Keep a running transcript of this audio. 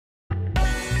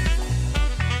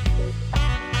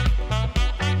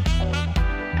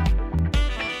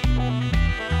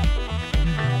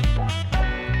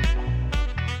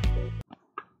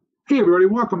Hey everybody,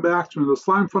 welcome back to the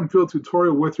Slimefun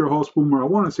Tutorial with your host Boomer. I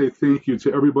want to say thank you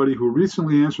to everybody who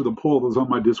recently answered the poll that was on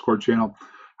my Discord channel.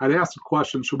 I'd asked the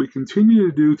question, should we continue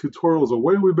to do tutorials the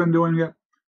way we've been doing it?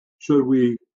 Should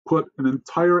we put an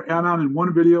entire add-on in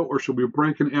one video, or should we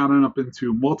break an add-on up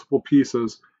into multiple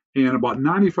pieces? And about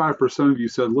 95% of you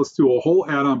said, let's do a whole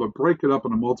add-on, but break it up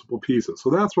into multiple pieces. So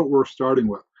that's what we're starting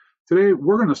with. Today,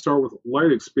 we're going to start with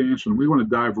LiteXpansion. We want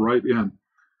to dive right in.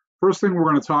 First thing we're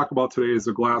going to talk about today is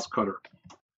the glass cutter.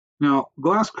 Now,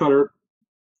 glass cutter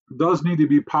does need to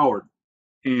be powered,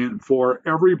 and for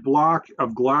every block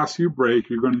of glass you break,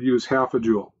 you're going to use half a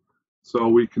joule. So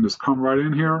we can just come right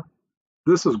in here.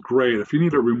 This is great. If you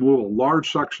need to remove a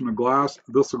large section of glass,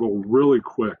 this will go really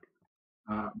quick.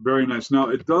 Very nice. Now,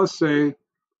 it does say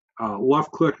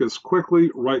left click is quickly,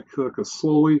 right click is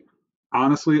slowly.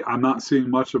 Honestly, I'm not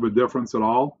seeing much of a difference at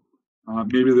all.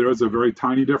 Maybe there is a very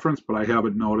tiny difference, but I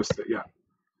haven't noticed it yet.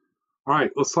 All right,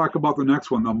 let's talk about the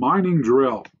next one, the mining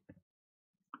drill.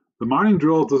 The mining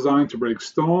drill is designed to break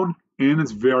stone and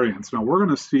its variants. Now, we're going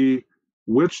to see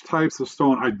which types of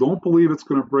stone. I don't believe it's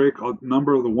going to break a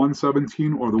number of the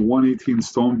 117 or the 118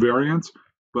 stone variants,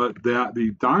 but that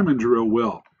the diamond drill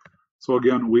will. So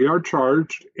again, we are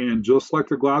charged, and just like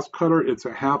the glass cutter, it's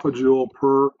a half a joule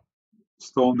per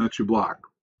stone that you block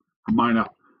or mine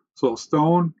up. So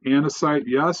stone, andesite,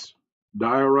 yes.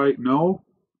 Diorite, no.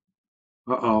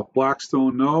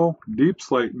 Blackstone, no. Deep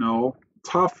slate, no.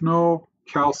 Tough, no.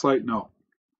 Calcite, no.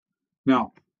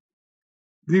 Now,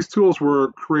 these tools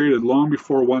were created long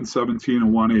before 117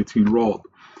 and 118 rolled.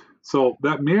 So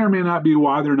that may or may not be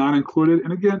why they're not included.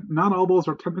 And again, not all those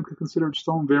are technically considered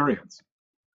stone variants.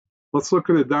 Let's look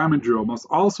at a diamond drill. It must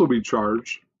also be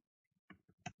charged.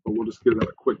 But we'll just give that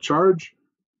a quick charge.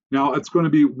 Now, it's going to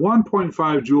be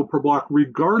 1.5 joule per block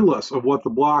regardless of what the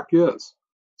block is.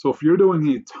 So if you're doing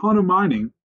a ton of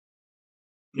mining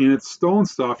and it's stone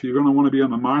stuff, you're going to want to be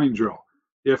on the mining drill.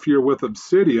 If you're with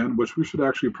obsidian, which we should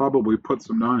actually probably put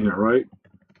some down here, right?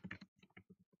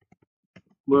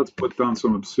 Let's put down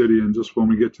some obsidian just when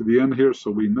we get to the end here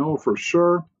so we know for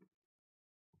sure.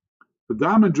 The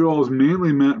diamond drill is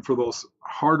mainly meant for those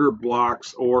harder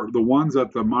blocks or the ones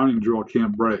that the mining drill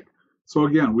can't break. So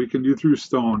again, we can do through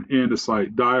stone,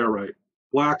 andesite, diorite,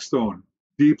 blackstone,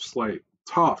 deep slate,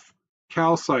 tough,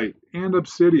 calcite, and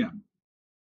obsidian.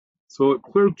 So it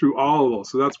cleared through all of those,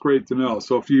 so that's great to know.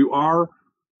 So if you are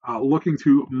looking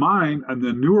to mine and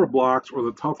the newer blocks or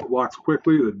the tougher blocks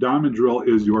quickly, the diamond drill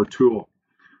is your tool.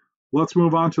 Let's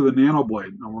move on to the Nano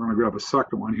Blade. Now we're going to grab a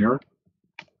second one here.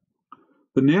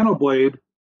 The Nano Blade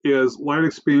is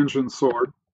LiteXpansion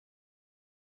sword.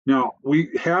 Now,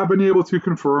 we have been able to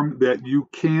confirm that you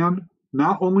can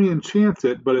not only enchant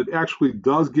it, but it actually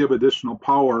does give additional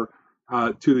power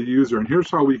to the user. And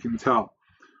here's how we can tell.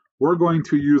 We're going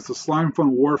to use the Slimefun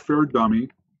Warfare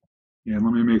dummy. And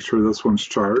let me make sure this one's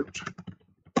charged.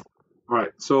 All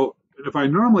right, so if I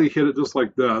normally hit it just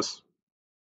like this,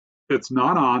 it's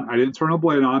not on. I didn't turn the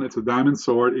blade on. It's a diamond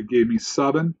sword. It gave me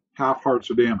 7 half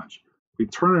hearts of damage. We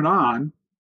turn it on.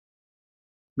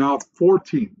 Now it's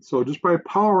 14, so just by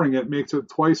powering it makes it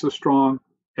twice as strong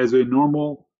as a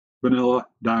normal vanilla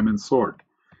diamond sword.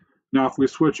 Now if we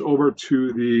switch over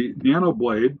to the Nano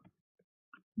Blade,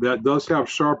 that does have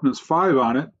sharpness 5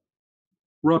 on it,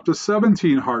 we're up to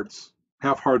 17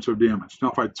 half hearts of damage.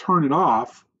 Now if I turn it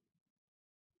off,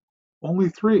 only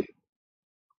 3.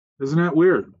 Isn't that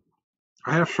weird?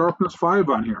 I have sharpness 5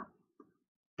 on here,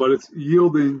 but it's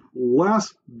yielding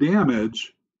less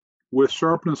damage with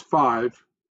sharpness 5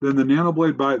 than the Nano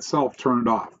Blade by itself turned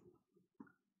off.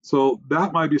 So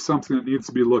that might be something that needs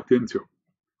to be looked into.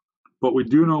 But we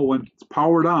do know when it's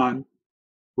powered on,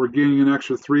 we're gaining an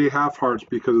extra 3 half hearts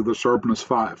because of the sharpness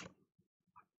 5.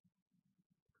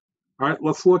 All right,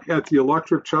 let's look at the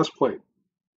electric chest plate.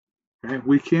 Okay,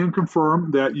 we can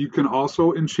confirm that you can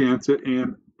also enchant it,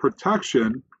 and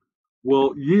protection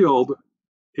will yield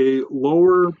a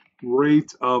lower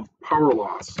rate of power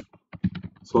loss.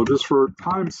 So just for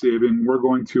time saving, we're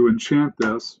going to enchant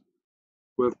this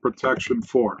with protection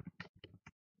 4.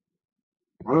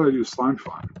 Why did I use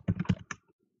Slimefun?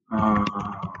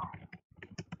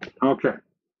 Okay.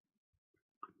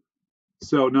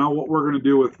 So now what we're going to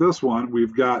do with this one,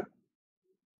 we've got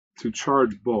to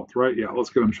charge both, right? Yeah, let's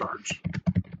get them charged.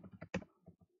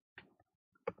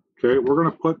 Okay, we're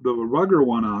going to put the regular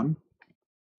one on.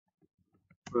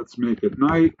 Let's make it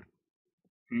night.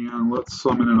 And let's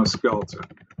summon in a skeleton.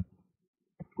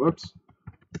 Whoops.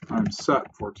 Time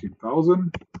set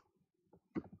 14,000.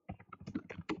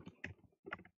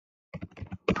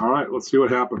 All right, let's see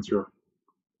what happens here.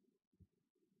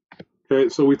 Okay,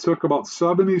 so we took about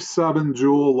 77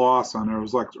 joule loss on there. It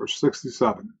was like, or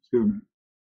 67, excuse me.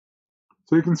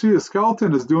 So you can see the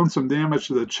skeleton is doing some damage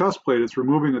to the chest plate. It's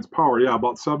removing its power. Yeah,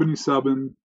 about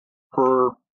 77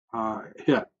 per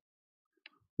hit.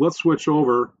 Let's switch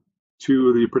over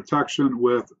to the protection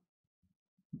with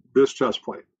this chest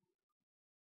plate.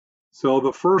 So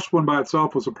the first one by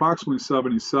itself was approximately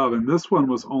 77. This one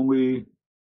was only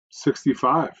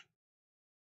 65.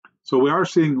 So we are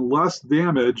seeing less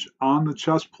damage on the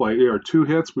chest plate here. 2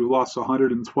 hits, we lost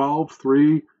 112,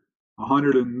 3,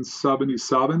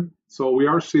 177. So we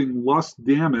are seeing less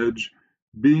damage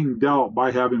being dealt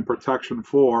by having protection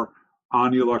 4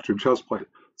 on the electric chest plate.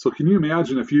 So can you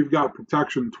imagine if you've got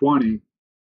protection 20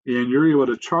 and you're able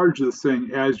to charge this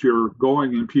thing as you're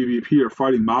going in PvP or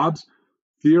fighting mobs,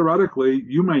 theoretically,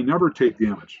 you may never take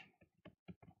damage.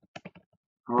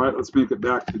 All right, let's make it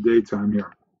back to daytime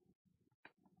here.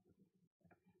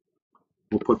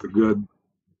 We'll put the good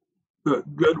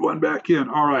one back in.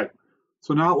 All right,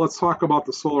 so now let's talk about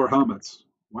the solar helmets.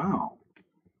 Wow,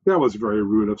 that was very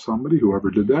rude of somebody, whoever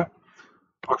did that.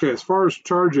 Okay, as far as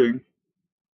charging,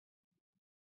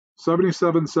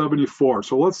 77, 74.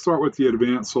 So let's start with the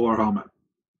advanced solar helmet.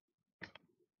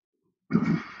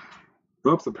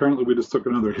 Oops, apparently we just took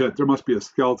another hit. There must be a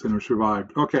skeleton who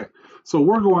survived. Okay, so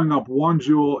we're going up 1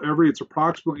 joule it's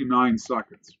approximately 9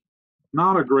 seconds.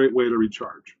 Not a great way to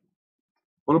recharge.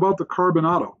 What about the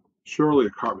Carbonado? Surely a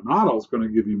Carbonado is going to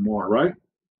give you more, right?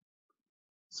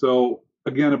 So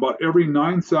again, about every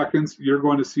 9 seconds, you're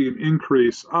going to see an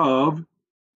increase of,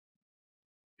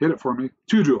 hit it for me,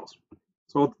 2 joules.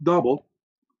 So it's double.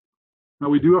 Now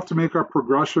we do have to make our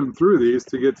progression through these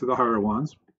to get to the higher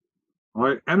ones. All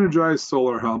right, energized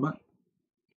solar helmet.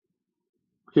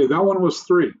 Okay, that one was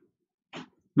 3.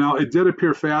 Now it did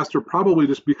appear faster, probably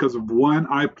just because of when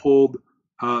I pulled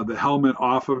the helmet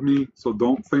off of me. So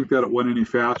don't think that it went any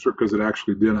faster, because it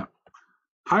actually didn't.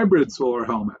 Hybrid solar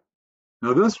helmet.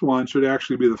 Now this one should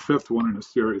actually be the 5th one in the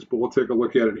series, but we'll take a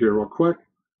look at it here real quick.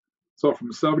 So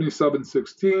from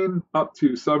 77.16 up to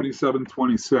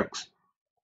 77.26.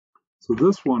 So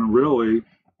this one really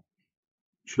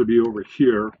should be over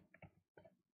here.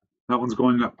 That one's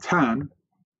going up 10.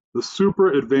 The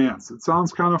super advanced. It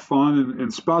sounds kind of fun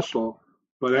and special,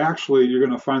 but actually you're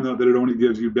going to find out that it only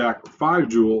gives you back 5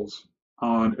 joules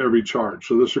on every charge.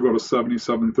 So this should go to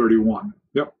 77.31.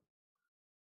 Yep.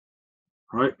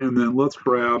 All right, and then let's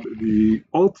grab the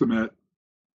ultimate.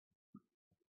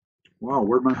 Wow,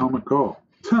 where'd my helmet go?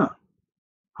 Huh.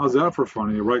 How's that for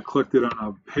funny? I right-clicked it on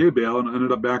a hay bale and it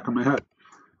ended up back on my head.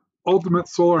 Ultimate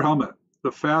solar helmet.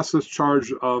 The fastest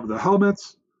charge of the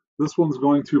helmets. This one's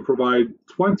going to provide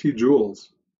 20 joules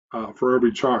for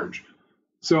every charge.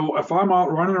 So if I'm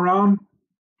out running around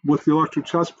with the electric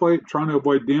chest plate trying to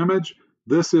avoid damage,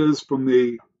 this is, from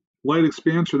the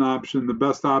LiteXpansion option, the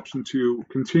best option to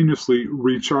continuously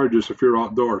recharge this if you're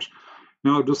outdoors.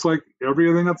 Now, just like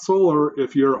everything at solar,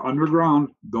 if you're underground,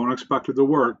 don't expect it to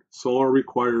work. Solar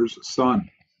requires sun.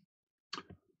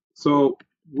 So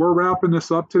we're wrapping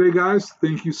this up today, guys.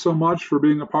 Thank you so much for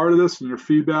being a part of this and your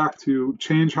feedback to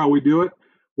change how we do it.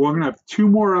 We're going to have 2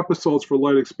 more episodes for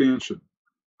LiteXpansion.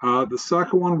 The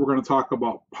second one, we're going to talk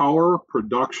about power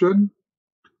production.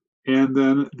 And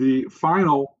then the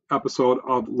final episode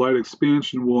of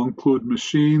LiteXpansion will include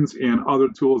machines and other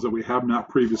tools that we have not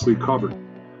previously covered.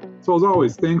 So as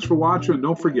always, thanks for watching.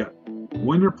 Don't forget,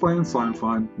 when you're playing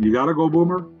Slimefun, you got to go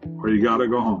boomer or you got to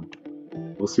go home.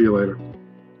 We'll see you later.